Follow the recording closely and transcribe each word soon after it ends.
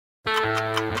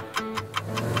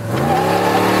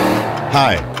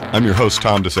Hi, I'm your host,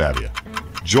 Tom DeSavia.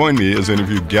 Join me as I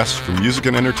interview guests from music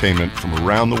and entertainment from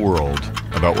around the world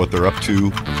about what they're up to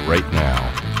right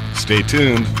now. Stay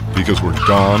tuned, because we're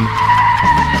gone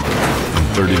in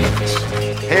 30 minutes.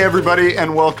 Hey, everybody,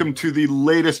 and welcome to the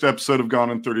latest episode of Gone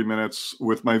in 30 Minutes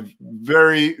with my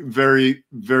very, very,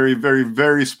 very, very,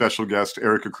 very special guest,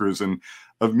 Erica Krusen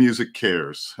of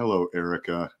MusiCares. Hello,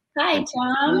 Erica. Hi,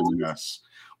 Tom. Yes.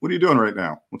 What are you doing right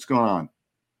now? What's going on?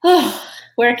 Oh,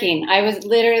 working. I was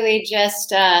literally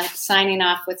just signing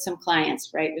off with some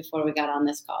clients right before we got on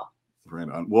this call. Right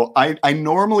on. Well, I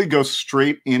normally go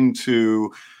straight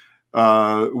into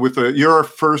you're our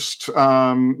first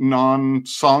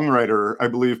non-songwriter, I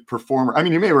believe, performer. I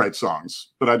mean, you may write songs,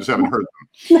 but I just haven't heard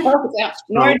them. No,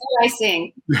 nor do I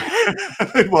sing.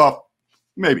 Well,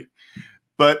 maybe.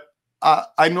 But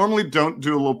I normally don't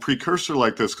do a little precursor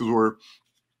like this because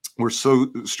we're so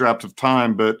strapped of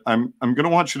time, but I'm going to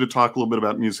want you to talk a little bit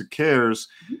about MusiCares.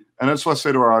 And that's what I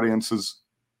say to our audience is,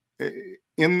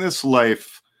 in this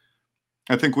life,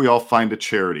 I think we all find a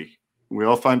charity. We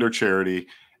all find our charity.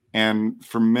 And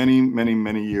for many, many,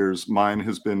 many years, mine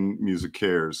has been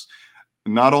MusiCares,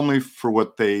 not only for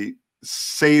what they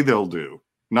say they'll do,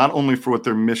 not only for what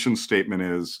their mission statement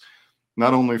is,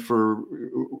 not only for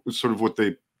sort of what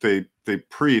they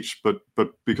preach, but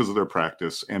because of their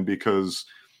practice, and because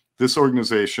this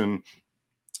organization,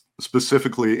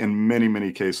 specifically in many,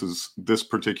 many cases, this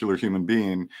particular human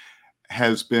being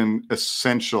has been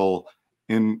essential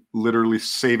in literally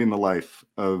saving the life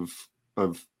of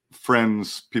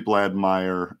friends, people I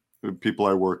admire, people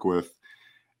I work with.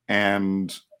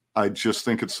 And I just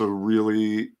think it's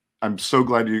I'm so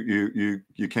glad you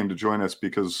came to join us,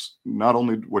 because not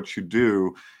only what you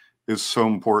do is so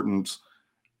important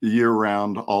year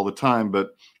round all the time,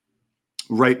 but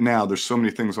right now, there's so many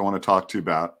things I want to talk to you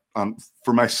about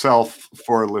for myself,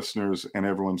 for our listeners, and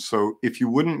everyone. So, if you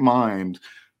wouldn't mind,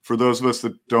 for those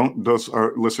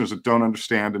our listeners that don't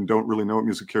understand and don't really know what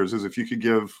MusiCares is, if you could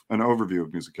give an overview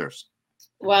of MusiCares.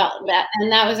 Well, that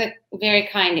was a very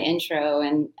kind intro,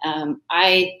 and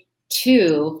I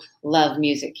too love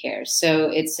MusiCares. So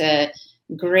it's a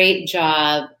great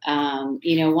job.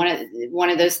 One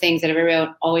of those things that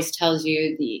everyone always tells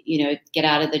you, get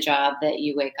out of the job that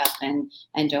you wake up and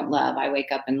don't love. I wake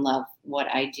up and love what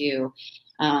I do.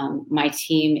 My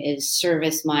team is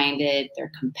service-minded.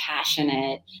 They're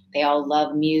compassionate. They all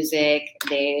love music.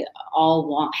 They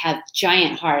all have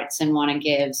giant hearts and want to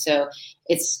give. So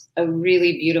it's a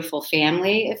really beautiful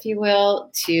family, if you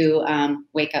will, to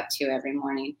wake up to every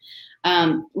morning.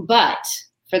 But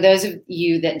for those of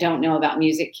you that don't know about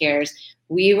MusiCares,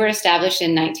 we were established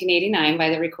in 1989 by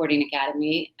the Recording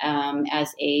Academy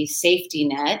as a safety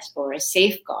net or a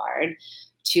safeguard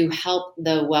to help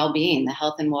the well-being, the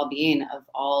health and well-being of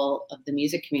all of the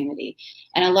music community.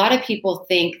 And a lot of people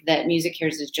think that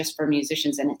MusiCares is just for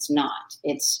musicians, and it's not.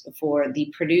 It's for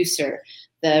the producer,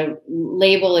 the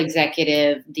label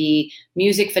executive, the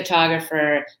music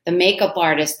photographer, the makeup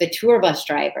artist, the tour bus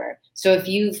driver. So if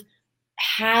you've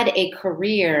had a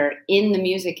career in the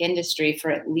music industry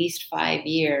for at least 5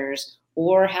 years,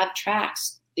 or have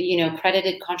tracks,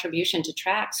 credited contribution to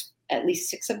tracks, at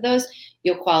least 6 of those,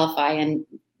 you'll qualify. And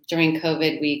during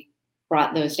COVID, we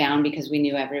brought those down because we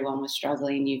knew everyone was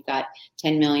struggling. You've got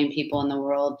 10 million people in the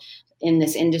world in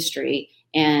this industry,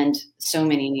 and so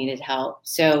many needed help.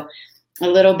 So a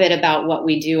little bit about what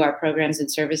we do, our programs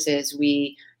and services.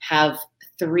 We have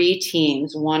 3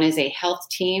 teams. One is a health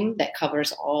team that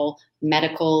covers all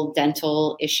medical,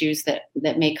 dental issues that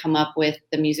may come up with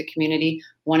the music community.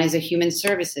 One is a human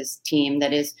services team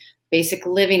that is basic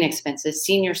living expenses,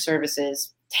 senior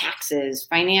services, taxes,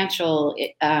 financial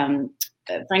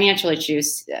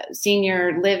issues,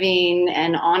 senior living,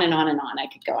 and on and on and on. I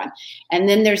could go on. And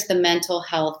then there's the mental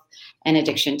health and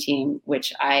addiction team,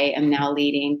 which I am now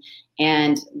leading.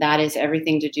 And that is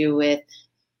everything to do with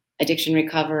addiction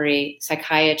recovery,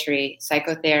 psychiatry,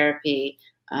 psychotherapy,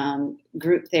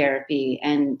 group therapy,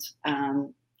 and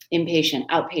inpatient,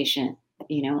 outpatient,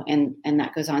 and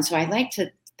that goes on. So I like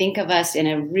to think of us in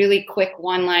a really quick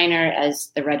one-liner as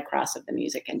the Red Cross of the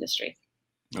music industry.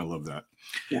 I love that.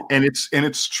 Yeah. And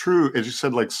it's true, as you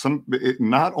said,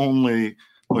 not only,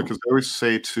 as I always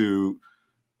say to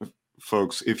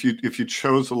folks, if you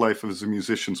chose a life as a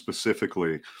musician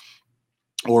specifically,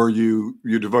 or you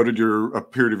devoted a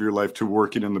period of your life to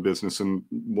working in the business in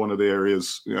one of the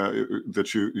areas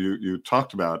that you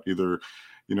talked about, either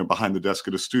behind the desk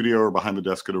at a studio or behind the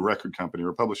desk at a record company or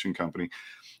a publishing company,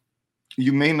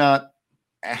 you may not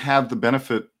have the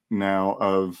benefit now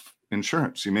of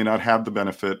insurance. You may not have the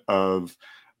benefit of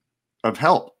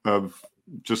help, of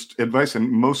just advice.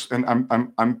 And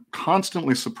I'm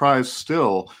constantly surprised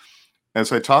still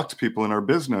as I talk to people in our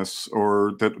business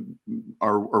or that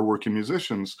are working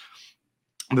musicians,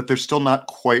 that they're still not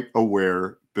quite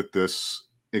aware that this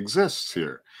exists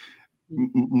here.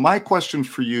 My question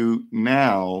for you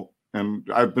now, and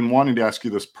I've been wanting to ask you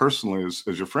this personally as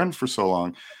your friend for so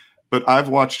long, but I've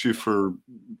watched you for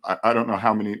I don't know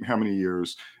how many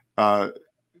years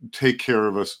take care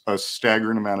of a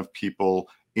staggering amount of people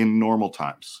in normal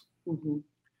times. Mm-hmm.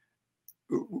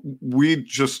 We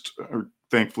just are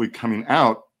thankfully coming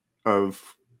out of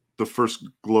the first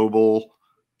global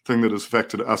thing that has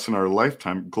affected us in our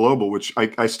lifetime, global, which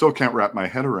I still can't wrap my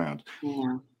head around.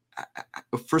 Yeah.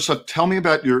 First off, tell me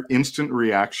about your instant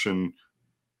reaction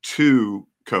to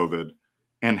COVID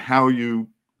and how you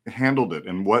handled it,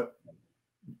 and what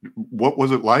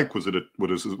was it like? Was it a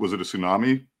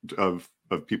tsunami of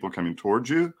people coming towards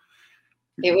you?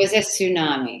 It was a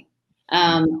tsunami.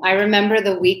 I remember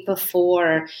the week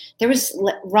before, there was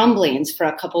rumblings for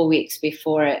a couple of weeks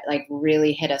before it like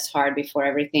really hit us hard, before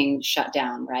everything shut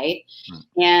down, right?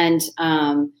 And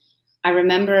I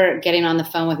remember getting on the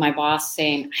phone with my boss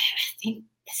saying, I think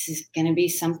this is going to be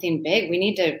something big. We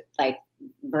need to like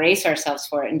brace ourselves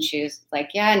for it. And she was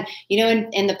like, yeah. And, you know,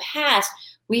 in the past,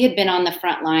 we had been on the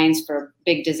front lines for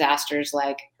big disasters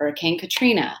like Hurricane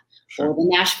Katrina or the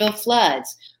Nashville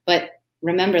floods. But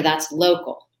remember, that's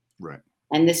local. Right.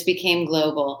 And this became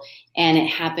global, and it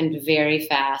happened very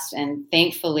fast. And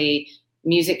thankfully,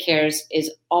 MusiCares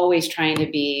is always trying to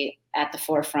be at the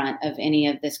forefront of any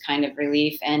of this kind of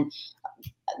relief. And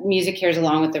MusiCares,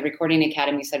 along with the Recording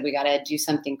Academy, said we got to do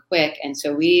something quick. And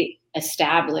so we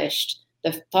established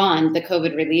the fund, the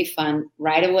COVID Relief Fund,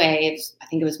 right away. I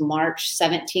think it was March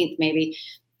 17th, maybe,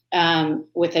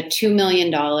 with a $2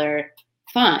 million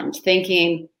fund,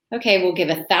 thinking, okay, we'll give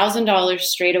 $1,000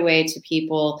 straight away to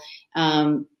people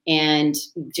and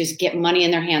just get money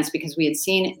in their hands, because we had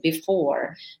seen it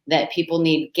before that people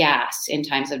need gas in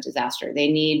times of disaster. They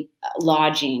need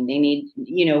lodging. They need,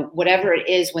 you know, whatever it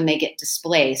is when they get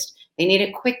displaced, they need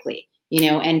it quickly, you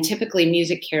know, and typically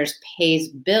MusiCares pays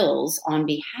bills on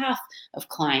behalf of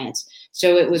clients.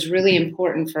 So it was really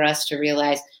important for us to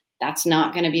realize that's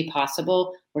not going to be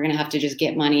possible. We're going to have to just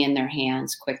get money in their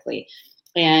hands quickly.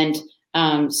 And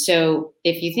so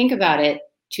if you think about it,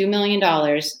 $2 million,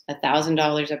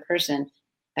 $1,000 a person,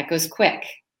 that goes quick,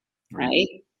 right?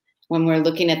 When we're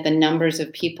looking at the numbers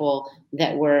of people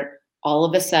that were all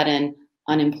of a sudden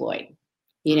unemployed.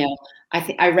 You know,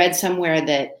 I read somewhere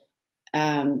that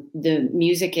the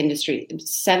music industry,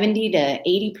 70 to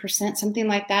 80%, something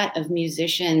like that, of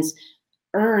musicians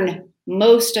earn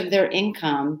most of their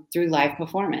income through live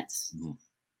performance. Mm-hmm.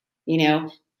 You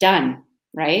know, done,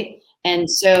 right?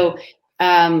 And so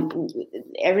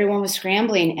everyone was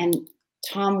scrambling, and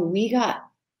Tom, we got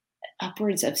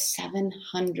upwards of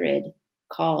 700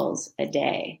 calls a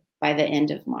day by the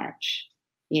end of March,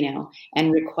 you know,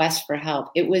 and requests for help.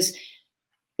 It was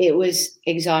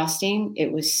exhausting.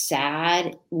 It was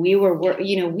sad. We were,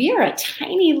 you know, we are a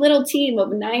tiny little team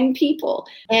of 9 people,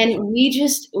 and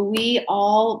we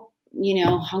all, you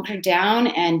know, hunkered down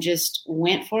and just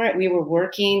went for it. We were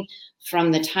working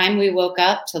from the time we woke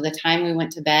up till the time we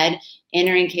went to bed,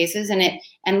 entering cases.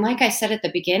 And like I said at the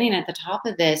beginning, at the top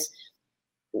of this,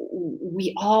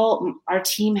 our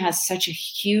team has such a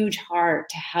huge heart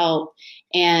to help.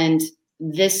 And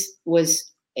this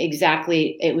was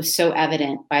it was so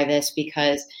evident by this,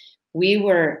 because we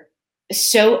were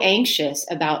so anxious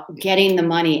about getting the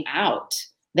money out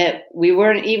that we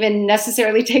weren't even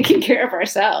necessarily taking care of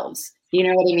ourselves. You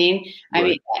know what I mean?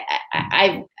 Right. I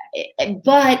mean,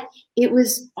 but it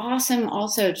was awesome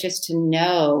also just to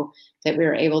know that we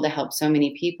were able to help so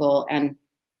many people. And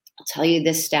I'll tell you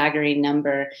this staggering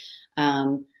number.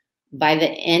 By the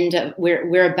end of,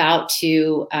 we're about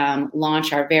to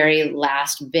launch our very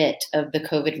last bit of the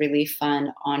COVID Relief Fund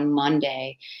on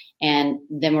Monday. And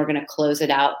then we're going to close it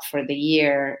out for the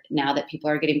year. Now that people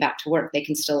are getting back to work, they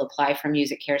can still apply for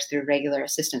MusiCares through regular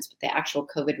assistance, but the actual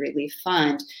COVID Relief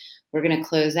Fund, we're going to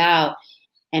close out,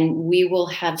 and we will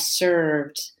have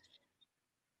served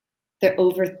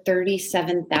over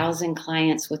 37,000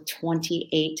 clients with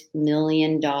 $28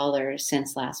 million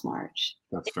since last March.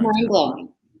 That's mind-blowing.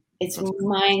 It's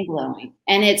mind-blowing.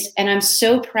 And I'm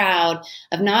so proud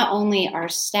of not only our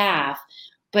staff,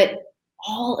 but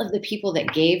all of the people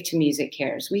that gave to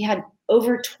MusiCares. We had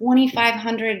over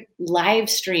 2,500 live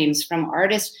streams from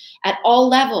artists at all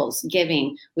levels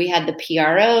giving. We had the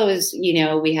PROs, you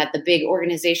know, we had the big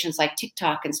organizations like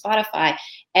TikTok and Spotify.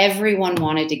 Everyone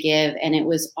wanted to give. And it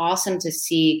was awesome to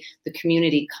see the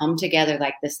community come together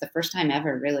like this, the first time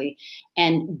ever, really,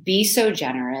 and be so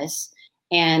generous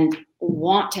and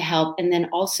want to help. And then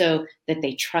also that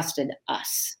they trusted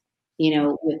us,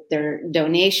 with their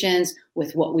donations,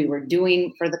 with what we were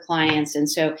doing for the clients. And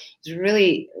so it's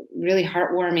really, really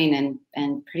heartwarming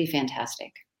and pretty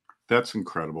fantastic. That's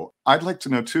incredible. I'd like to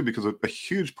know too, because a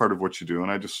huge part of what you do,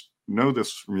 and I just know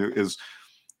this from you, is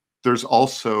there's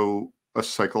also a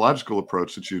psychological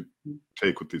approach that you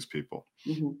take with these people.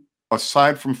 Mm-hmm.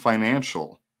 Aside from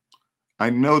financial,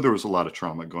 I know there was a lot of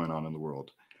trauma going on in the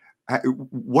world.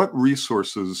 What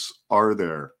resources are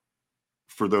there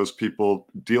for those people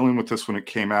dealing with this when it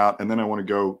came out? And then I want to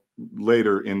go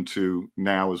later into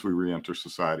now as we re-enter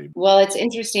society. Well, it's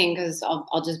interesting because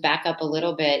I'll just back up a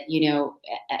little bit.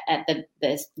 At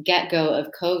the get-go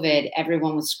of COVID,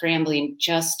 everyone was scrambling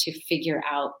just to figure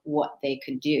out what they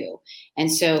could do.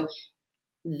 And so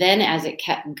then as it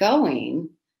kept going,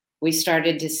 we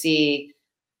started to see,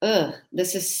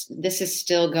 this is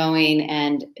still going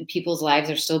and people's lives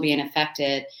are still being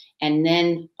affected. And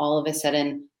then all of a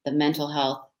sudden, the mental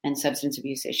health and substance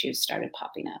abuse issues started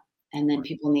popping up. And then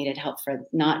people needed help for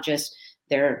not just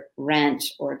their rent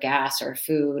or gas or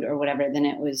food or whatever. Then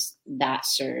it was that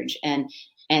surge. And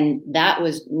that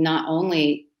was not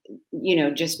only,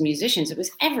 just musicians, it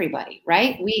was everybody,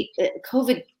 right?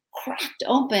 COVID cracked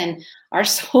open our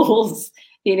souls,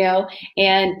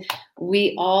 and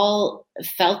we all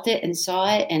felt it and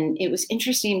saw it. And it was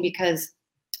interesting because,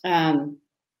 I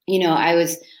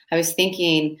was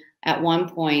thinking at one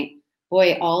point,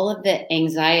 boy, all of the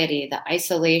anxiety, the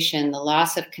isolation, the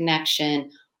loss of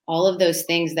connection, all of those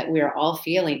things that we are all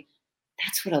feeling,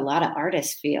 that's what a lot of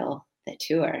artists feel that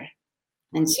tour.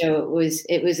 And so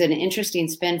it was an interesting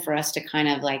spin for us to kind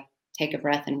of like take a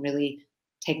breath and really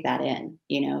take that in,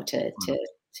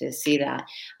 to see that.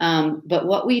 But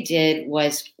what we did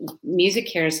was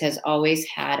MusiCares has always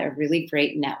had a really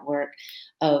great network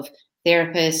of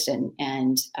therapists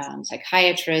and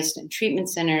psychiatrists and treatment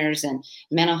centers and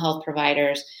mental health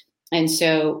providers. And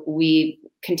so we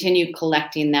continued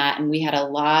collecting that. And we had a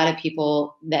lot of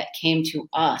people that came to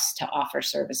us to offer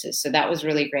services. So that was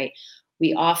really great.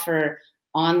 We offered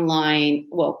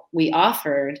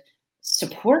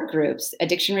support groups,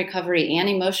 addiction recovery and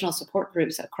emotional support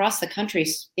groups across the country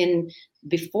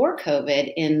before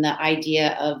COVID, in the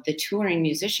idea of the touring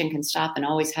musician can stop and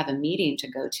always have a meeting to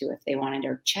go to if they wanted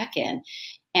to check in.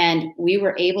 And we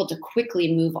were able to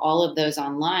quickly move all of those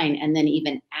online and then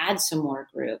even add some more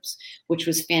groups, which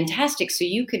was fantastic. So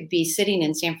you could be sitting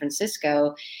in San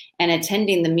Francisco and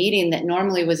attending the meeting that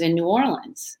normally was in New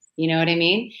Orleans. You know what I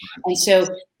mean? And so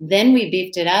then we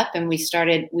beefed it up and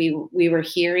we were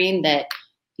hearing that,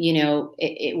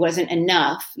 it wasn't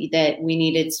enough, that we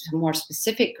needed some more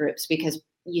specific groups because,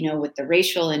 with the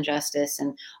racial injustice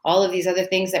and all of these other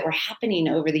things that were happening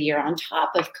over the year on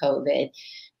top of COVID,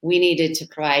 we needed to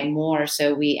provide more.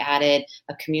 So we added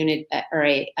a community or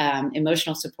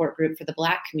emotional support group for the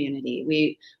Black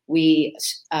community. We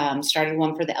started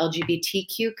one for the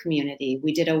LGBTQ community.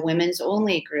 We did a women's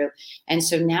only group. And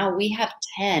so now we have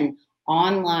 10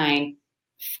 online,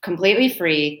 completely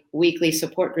free weekly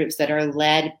support groups that are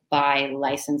led by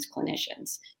licensed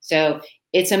clinicians. So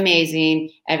it's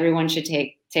amazing. Everyone should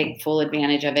take full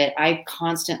advantage of it. I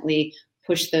constantly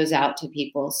push those out to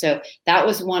people. So that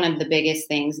was one of the biggest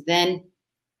things. Then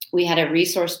we had a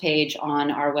resource page on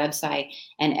our website,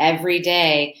 and every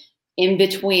day in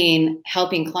between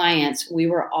helping clients, we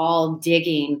were all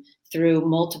digging through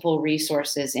multiple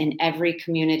resources in every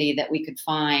community that we could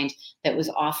find that was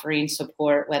offering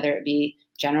support, whether it be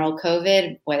general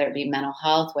COVID, whether it be mental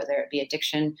health, whether it be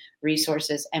addiction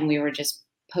resources. And we were just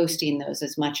posting those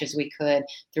as much as we could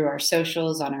through our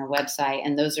socials, on our website,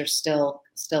 and those are still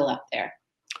up there.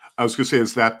 I was going to say,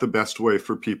 is that the best way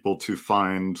for people to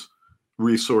find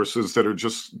resources that are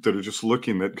just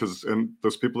looking at, and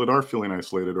those people that are feeling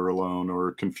isolated or alone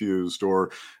or confused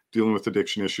or dealing with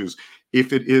addiction issues,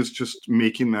 if it is just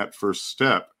making that first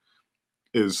step,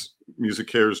 is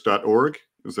musicares.org?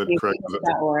 Is that correct?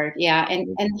 Musicares.org, yeah. And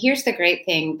here's the great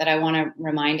thing that I want to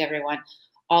remind everyone.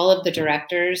 All of the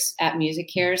directors at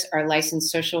MusiCares are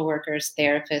licensed social workers,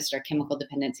 therapists, or chemical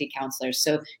dependency counselors.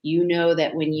 So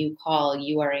that when you call,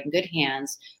 you are in good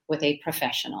hands with a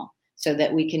professional so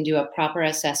that we can do a proper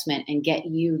assessment and get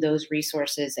you those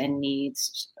resources and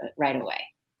needs right away.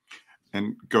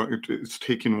 And it's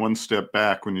taking one step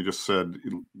back when you just said,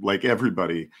 like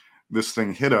everybody, this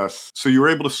thing hit us. So you were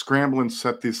able to scramble and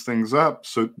set these things up.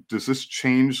 So does this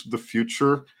change the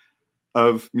future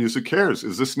of MusiCares?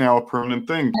 Is this now a permanent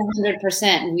thing?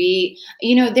 100%.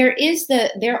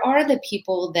 There are the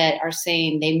people that are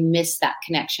saying they miss that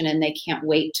connection and they can't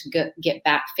wait to get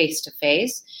back face to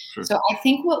face. Sure. So I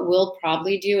think what we'll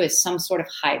probably do is some sort of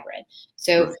hybrid.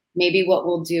 So Sure. maybe what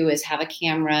we'll do is have a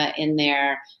camera in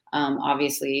there,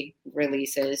 obviously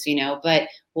releases, but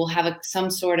we'll have some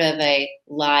sort of a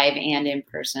live and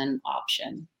in-person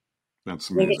option. That's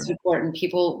I think amazing. it's important.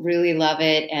 People really love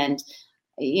it. And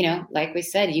like we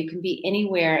said, you can be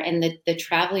anywhere. And the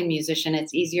traveling musician,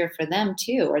 it's easier for them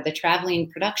too, or the traveling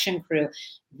production crew,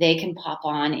 they can pop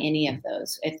on any of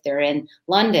those if they're in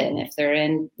London, if they're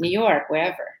in New York,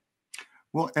 wherever.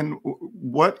 Well, and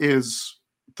what is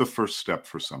the first step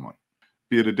for someone?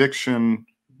 Be it addiction,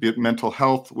 be it mental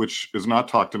health, which is not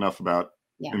talked enough about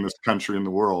in this country, in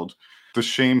the world, the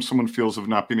shame someone feels of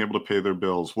not being able to pay their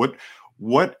bills.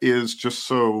 What is, just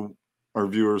so our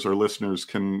viewers, our listeners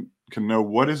can know,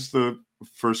 what is the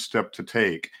first step to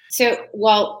take? So,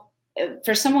 well,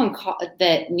 for someone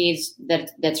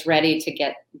that's ready to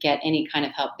get any kind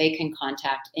of help, they can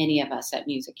contact any of us at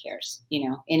MusiCares.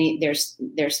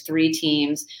 There's 3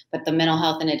 teams, but the mental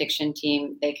health and addiction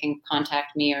team, they can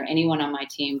contact me or anyone on my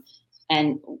team,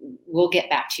 and we'll get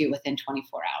back to you within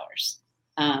 24 hours.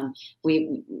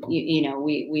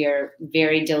 We are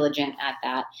very diligent at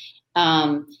that.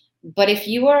 But if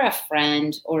you are a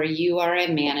friend or you are a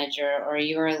manager or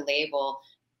you are a label,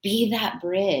 be that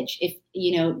bridge. If,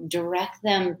 direct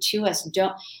them to us.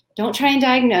 Don't try and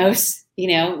diagnose,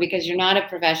 because you're not a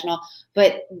professional,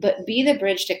 but be the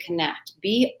bridge to connect,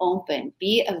 be open,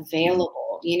 be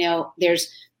available.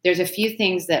 There's a few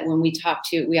things that when we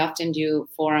often do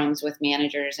forums with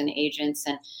managers and agents.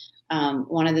 And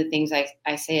one of the things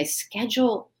I say is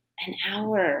schedule an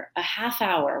hour, a half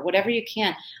hour, whatever you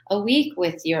can, a week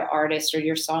with your artist or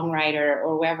your songwriter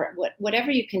or whatever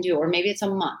you can do, or maybe it's a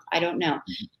month, I don't know,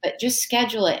 but just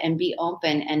schedule it and be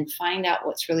open and find out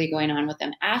what's really going on with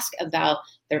them. Ask about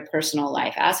their personal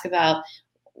life, ask about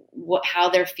how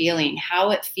they're feeling,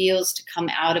 how it feels to come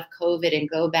out of COVID and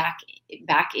go back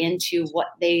into what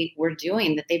they were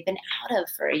doing that they've been out of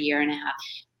for a year and a half.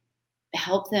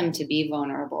 Help them to be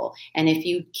vulnerable. And if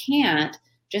you can't,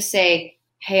 just say,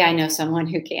 hey, I know someone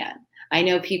who can. I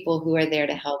know people who are there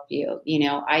to help you.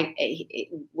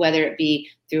 Whether it be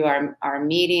through our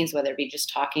meetings, whether it be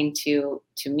just talking to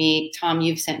me, Tom,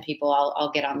 you've sent people. I'll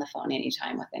get on the phone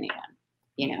anytime with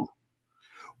anyone.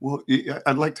 Well,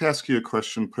 I'd like to ask you a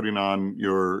question, putting on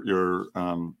your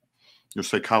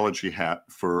psychology hat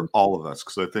for all of us,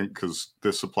 because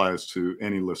this applies to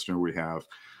any listener we have.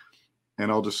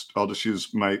 And I'll just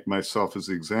use myself as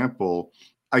the example.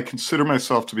 I consider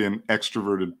myself to be an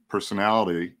extroverted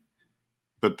personality,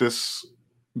 but this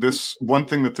one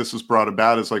thing that this has brought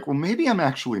about is like, well, maybe I'm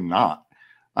actually not.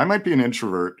 I might be an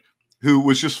introvert who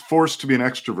was just forced to be an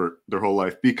extrovert their whole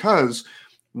life, because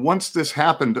once this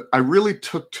happened, I really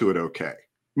took to it. Okay.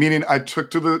 Meaning I took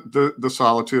to the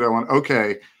solitude. I went,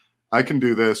 okay, I can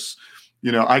do this.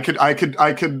 I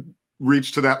could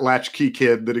reach to that latchkey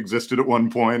kid that existed at one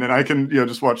point, and I can,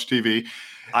 just watch TV.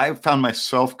 I found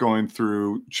myself going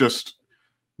through just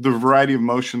the variety of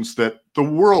emotions that the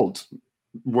world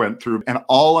went through. And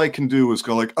all I can do is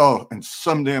go like, oh, and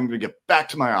someday I'm going to get back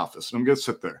to my office and I'm going to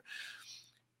sit there.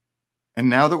 And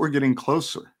now that we're getting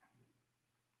closer,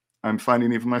 I'm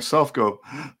finding even myself go,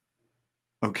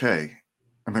 okay,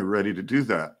 am I ready to do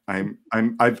that?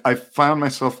 I've found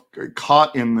myself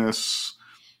caught in this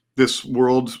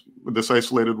world, this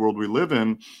isolated world we live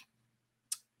in.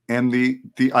 And the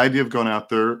idea of going out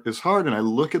there is hard. And I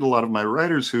look at a lot of my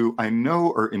writers who I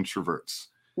know are introverts,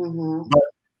 but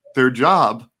their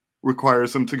job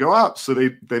requires them to go out. So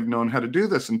they've known how to do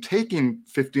this, and taking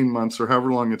 15 months or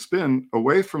however long it's been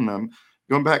away from them,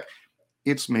 going back,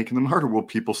 it's making them harder. Will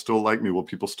people still like me? Will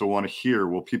people still want to hear?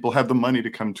 Will people have the money to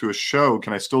come to a show?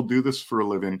 Can I still do this for a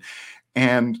living?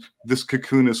 And this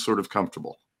cocoon is sort of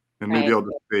comfortable. And maybe I'll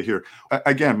just stay here.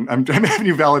 Again, I'm having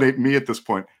you validate me at this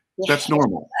point. That's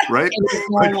normal, right? It's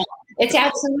normal. It's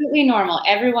absolutely normal.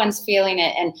 Everyone's feeling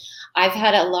it. And I've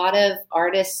had a lot of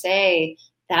artists say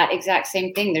that exact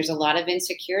same thing. There's a lot of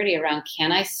insecurity around,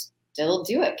 can I still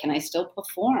do it? Can I still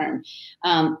perform?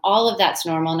 All of that's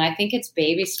normal. And I think it's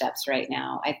baby steps right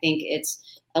now. I think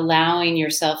it's allowing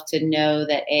yourself to know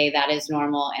that, that is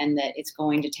normal, and that it's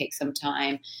going to take some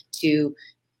time to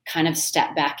kind of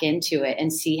step back into it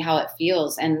and see how it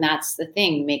feels. And that's the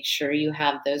thing. Make sure you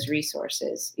have those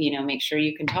resources, make sure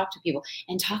you can talk to people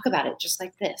and talk about it just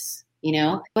like this,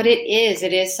 but it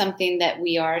is something that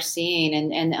we are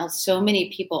seeing. And so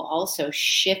many people also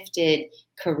shifted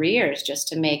careers just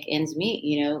to make ends meet.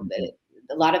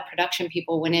 a lot of production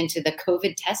people went into the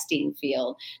COVID testing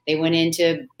field. They went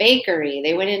into bakery.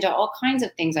 They went into all kinds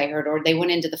of things I heard, or they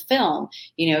went into the film,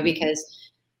 because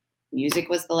music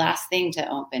was the last thing to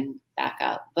open back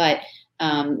up. But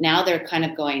now they're kind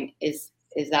of going, is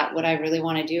that what I really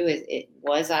want to do?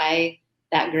 Was I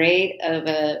that great of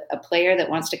a player that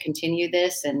wants to continue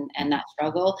this and that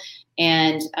struggle?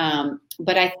 And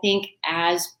but I think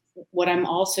as what I'm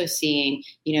also seeing,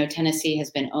 Tennessee has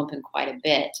been open quite a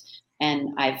bit, and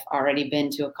I've already been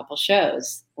to a couple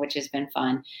shows, which has been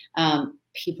fun.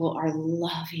 People are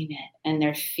loving it, and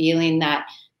they're feeling that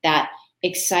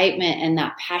excitement and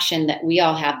that passion that we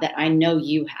all have, that I know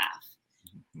you have,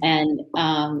 and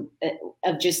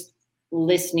of just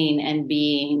listening and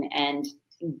being and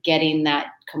getting that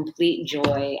complete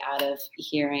joy out of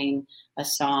hearing a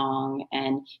song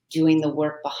and doing the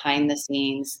work behind the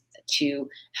scenes to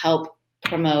help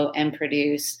promote and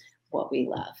produce what we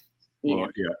love. Well,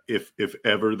 yeah. If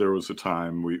ever there was a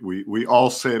time, we all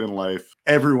say it in life,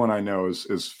 everyone I know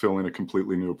is feeling a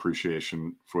completely new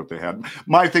appreciation for what they had.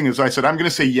 My thing is, I said, I'm going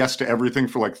to say yes to everything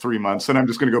for like 3 months, and I'm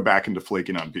just going to go back into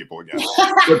flaking on people again.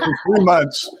 But for 3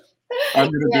 months, I'm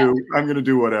going to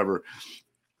do whatever.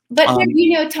 But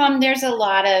Tom, there's a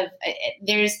lot of,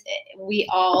 we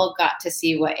all got to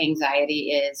see what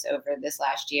anxiety is over this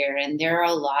last year. And there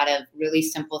are a lot of really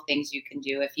simple things you can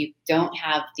do. If you don't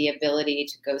have the ability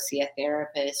to go see a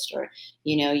therapist, or,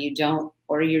 you don't,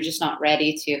 or you're just not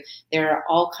ready to, there are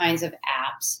all kinds of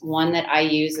apps. One that I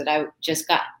use that I just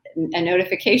got a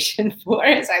notification for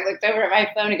as I looked over at my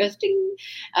phone, it goes ding,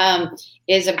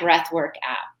 is a breathwork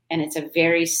app. And it's a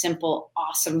very simple,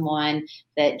 awesome one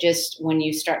that just when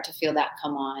you start to feel that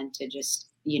come on, to just,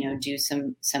 do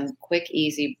some quick,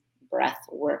 easy breath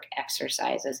work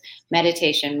exercises,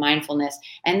 meditation, mindfulness,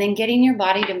 and then getting your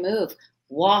body to move,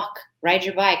 walk, ride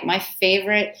your bike. My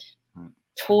favorite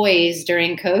toys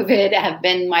during COVID have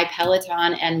been my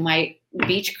Peloton and my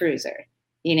beach cruiser,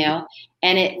 and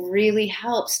it really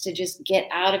helps to just get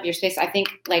out of your space. I think,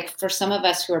 like, for some of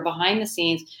us who are behind the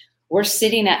scenes, we're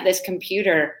sitting at this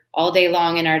computer all day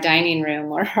long in our dining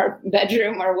room or our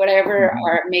bedroom or whatever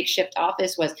our makeshift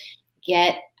office was.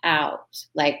 Get out,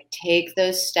 like, take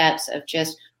those steps of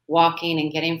just walking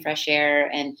and getting fresh air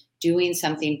and doing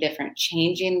something different,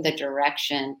 changing the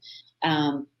direction,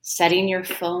 setting your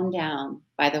phone down.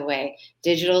 By the way,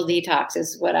 digital detox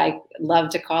is what I love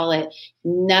to call it.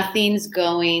 Nothing's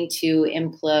going to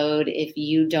implode if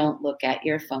you don't look at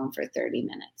your phone for 30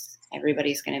 minutes.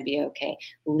 Everybody's going to be okay.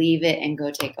 Leave it and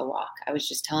go take a walk. I was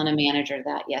just telling a manager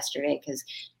that yesterday, because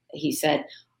he said,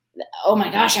 oh my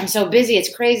gosh, I'm so busy.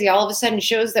 It's crazy. All of a sudden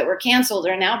shows that were canceled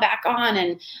are now back on,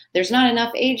 and there's not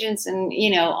enough agents, and,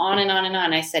 on and on and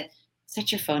on. I said,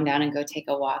 set your phone down and go take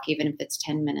a walk. Even if it's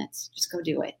 10 minutes, just go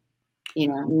do it.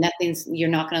 You're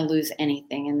not going to lose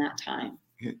anything in that time.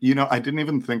 I didn't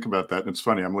even think about that. And it's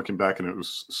funny. I'm looking back and it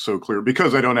was so clear,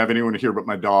 because I don't have anyone here but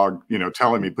my dog,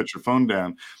 telling me, put your phone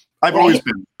down. I've always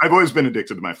been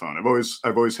addicted to my phone.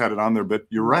 I've always had it on there, but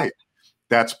you're right.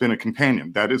 That's been a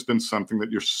companion. That has been something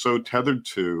that you're so tethered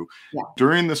to. Yeah.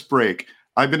 During this break,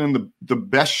 I've been in the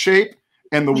best shape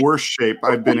and the worst shape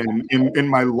I've been in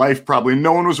my life. Probably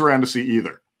no one was around to see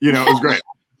either. It was great.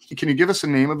 Can you give us a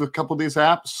name of a couple of these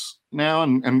apps now,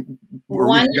 and or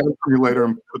we can get it from you later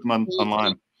and put them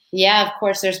online? Yeah, of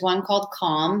course. There's one called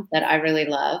Calm that I really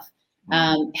love.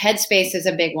 Headspace is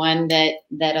a big one that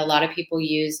a lot of people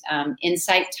use.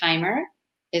 Insight Timer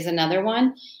is another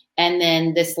one. And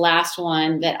then this last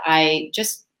one that I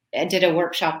did a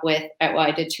workshop with,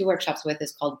 I did 2 workshops with,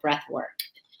 is called Breathwork.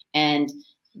 And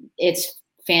it's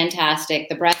fantastic.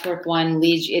 The breathwork one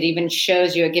it even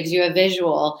shows you, it gives you a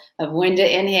visual of when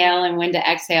to inhale and when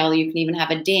to exhale. You can even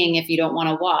have a ding if you don't want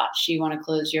to watch, you want to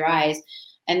close your eyes.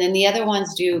 And then the other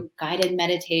ones do guided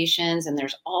meditations, and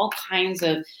there's all kinds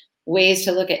of ways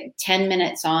to look at 10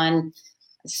 minutes on,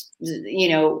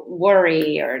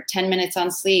 worry, or 10 minutes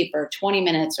on sleep, or 20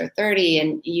 minutes or 30,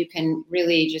 and you can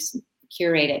really just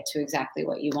curate it to exactly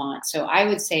what you want. So I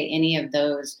would say any of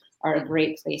those are a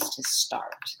great place to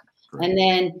start. Great. And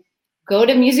then go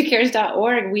to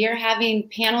MusiCares.org. We are having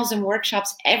panels and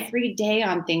workshops every day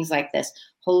on things like this.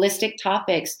 Holistic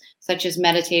topics such as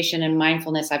meditation and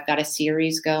mindfulness. I've got a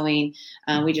series going.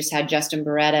 We just had Justin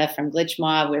Beretta from Glitch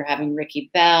Mob. We're having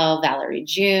Ricky Bell, Valerie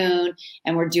June,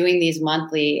 and we're doing these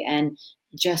monthly, and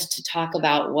just to talk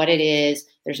about what it is.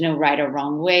 There's no right or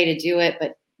wrong way to do it,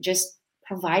 but just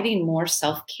providing more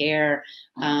self-care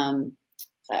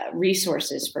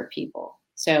resources for people.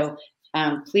 So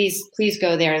please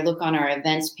go there, look on our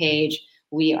events page.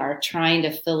 We are trying to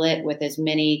fill it with as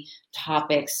many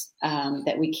topics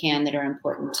that we can that are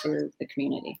important to the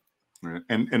community. Right.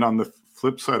 And on the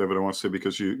flip side of it, I want to say,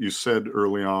 because you said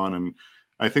early on, and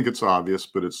I think it's obvious,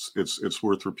 but it's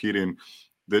worth repeating,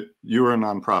 that you're a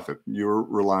nonprofit. You're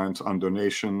reliant on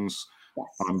donations, Yes.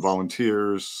 on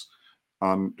volunteers,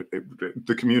 on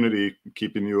the community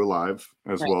keeping you alive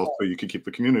as well, so you can keep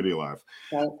the community alive.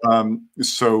 Right.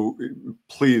 So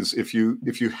please, if you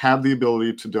have the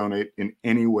ability to donate in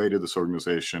any way to this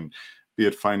organization, be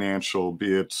it financial,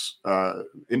 be it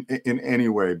in any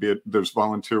way, be it there's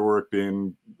volunteer work,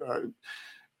 being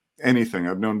anything.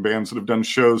 I've known bands that have done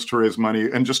shows to raise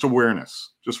money and just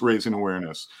awareness, just raising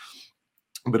awareness.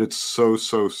 But it's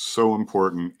so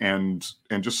important, and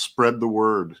just spread the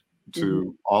word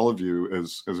to all of you,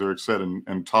 as Eric said,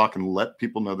 and talk and let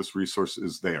people know this resource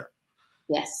is there.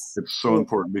 Yes. It's so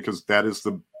important, because that is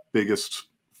the biggest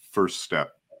first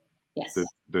step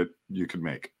that you could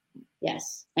make.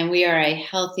 Yes. And we are a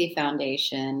healthy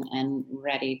foundation and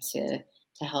ready to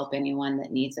help anyone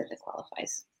that needs it, that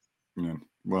qualifies. Yeah.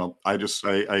 Well, I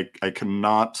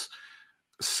cannot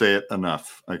say it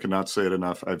enough. I cannot say it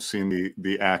enough. I've seen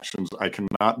the actions. I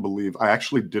cannot believe. I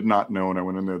actually did not know when I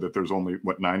went in there that there's only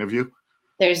 9 of you.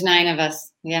 There's 9 of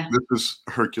us. Yeah. This is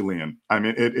Herculean. I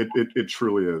mean, it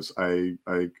truly is. I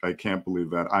can't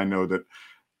believe that. I know that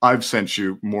I've sent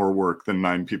you more work than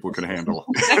 9 people could handle.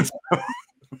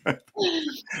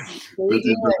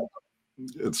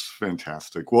 It's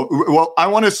fantastic. Well, I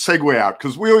want to segue out,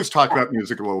 because we always talk about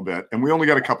music a little bit, and we only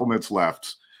got a couple minutes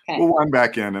left. Okay. We'll wind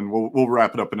back in, and we'll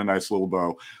wrap it up in a nice little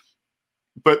bow.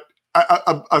 But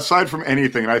aside from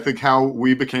anything, and I think how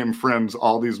we became friends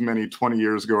all these many 20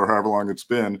 years ago, or however long it's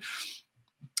been,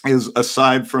 is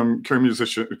aside from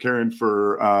caring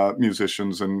for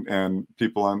musicians and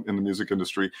people in the music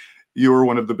industry, you are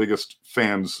one of the biggest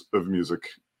fans of music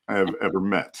I have ever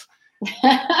met.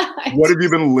 What have you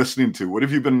been listening to? What's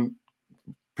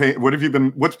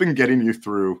been getting you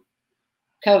through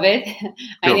COVID?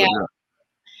 I know. Yeah.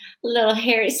 Little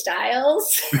Harry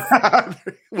Styles.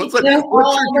 What's your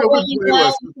COVID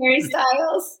playlist? Harry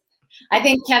Styles. I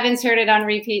think Kevin's heard it on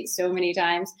repeat so many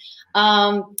times.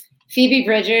 Phoebe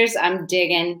Bridgers, I'm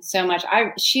digging so much.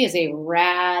 She is a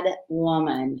rad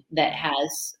woman that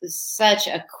has such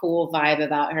a cool vibe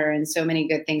about her and so many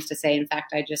good things to say. In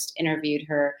fact, I just interviewed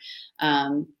her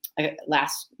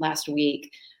last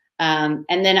week. And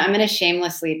then I'm going to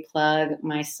shamelessly plug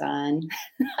my son.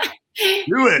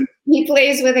 Do it. He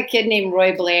plays with a kid named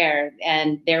Roy Blair,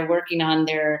 and they're working on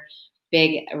their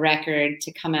big record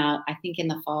to come out, I think, in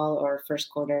the fall or first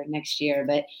quarter next year.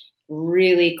 But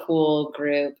really cool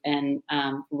group, and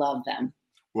love them.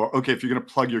 Well, okay, if you're going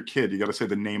to plug your kid, you got to say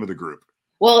the name of the group.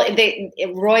 Well,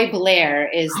 Roy Blair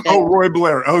is Roy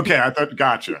Blair. Okay, I thought,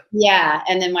 gotcha. Yeah,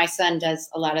 and then my son does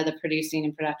a lot of the producing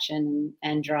and production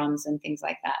and drums and things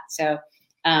like that. So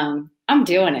I'm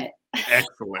doing it.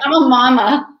 Excellent. I'm a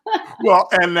mama. Well,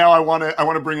 and now I want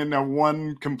to bring in now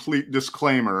one complete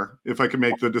disclaimer. If I could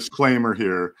make the disclaimer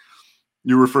here,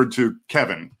 you referred to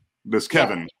Kevin. This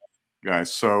Kevin. Yeah.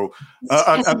 Guys, so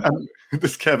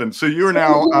this Kevin. So you are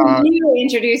now. You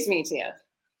introduced me to.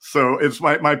 So it's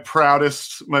my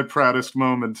proudest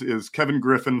moment is Kevin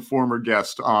Griffin, former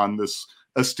guest on this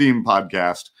esteemed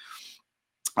podcast,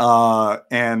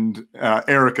 and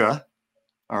Erica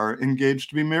are engaged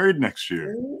to be married next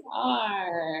year. We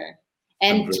are.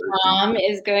 And Tom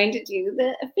is going to do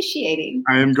the officiating.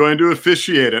 I am going to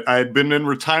officiate it. I had been in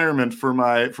retirement for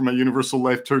my Universal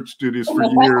Life Church duties for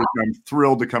years. I'm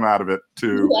thrilled to come out of it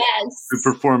to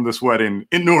perform this wedding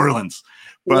in New Orleans.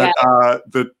 But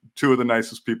the 2 of the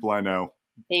nicest people I know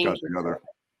got together.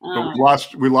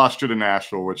 We lost you to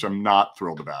Nashville, which I'm not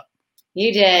thrilled about.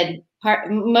 You did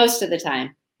most of the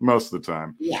time. Most of the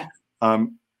time. Yeah.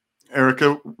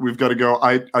 Erica, we've got to go.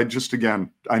 I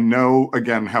know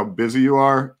how busy you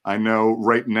are. I know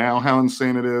right now how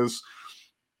insane it is.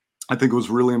 I think it was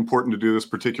really important to do this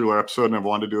particular episode, and I've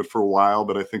wanted to do it for a while,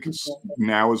 but I think it's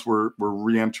now as we're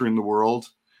re-entering the world.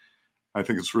 I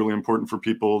think it's really important for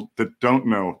people that don't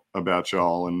know about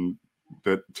y'all and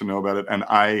that to know about it. And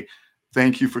I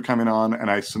thank you for coming on,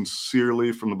 and I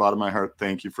sincerely, from the bottom of my heart,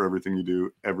 thank you for everything you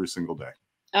do every single day.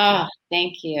 Oh,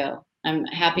 thank you. I'm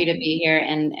happy to be here,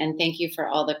 and thank you for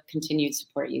all the continued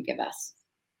support you give us.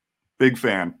 Big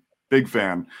fan.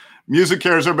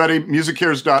 MusiCares, everybody,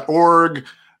 musicares.org.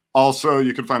 Also,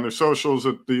 you can find their socials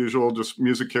at the usual, just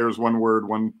MusiCares, one word,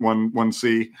 one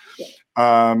C,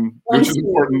 which is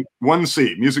important.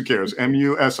 1C, MusiCares,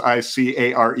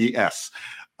 MusiCares.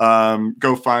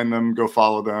 Go find them, go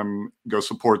follow them, go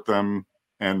support them,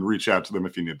 and reach out to them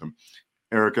if you need them.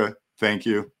 Erica, thank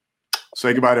you.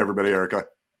 Say goodbye to everybody, Erica.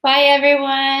 Bye,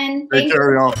 everyone. Take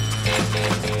care, y'all.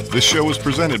 This show was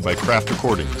presented by Craft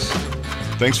Recordings.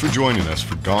 Thanks for joining us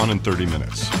for Gone in 30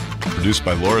 Minutes, produced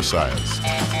by Laura Saez.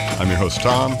 I'm your host,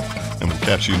 Tom, and we'll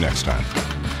catch you next time.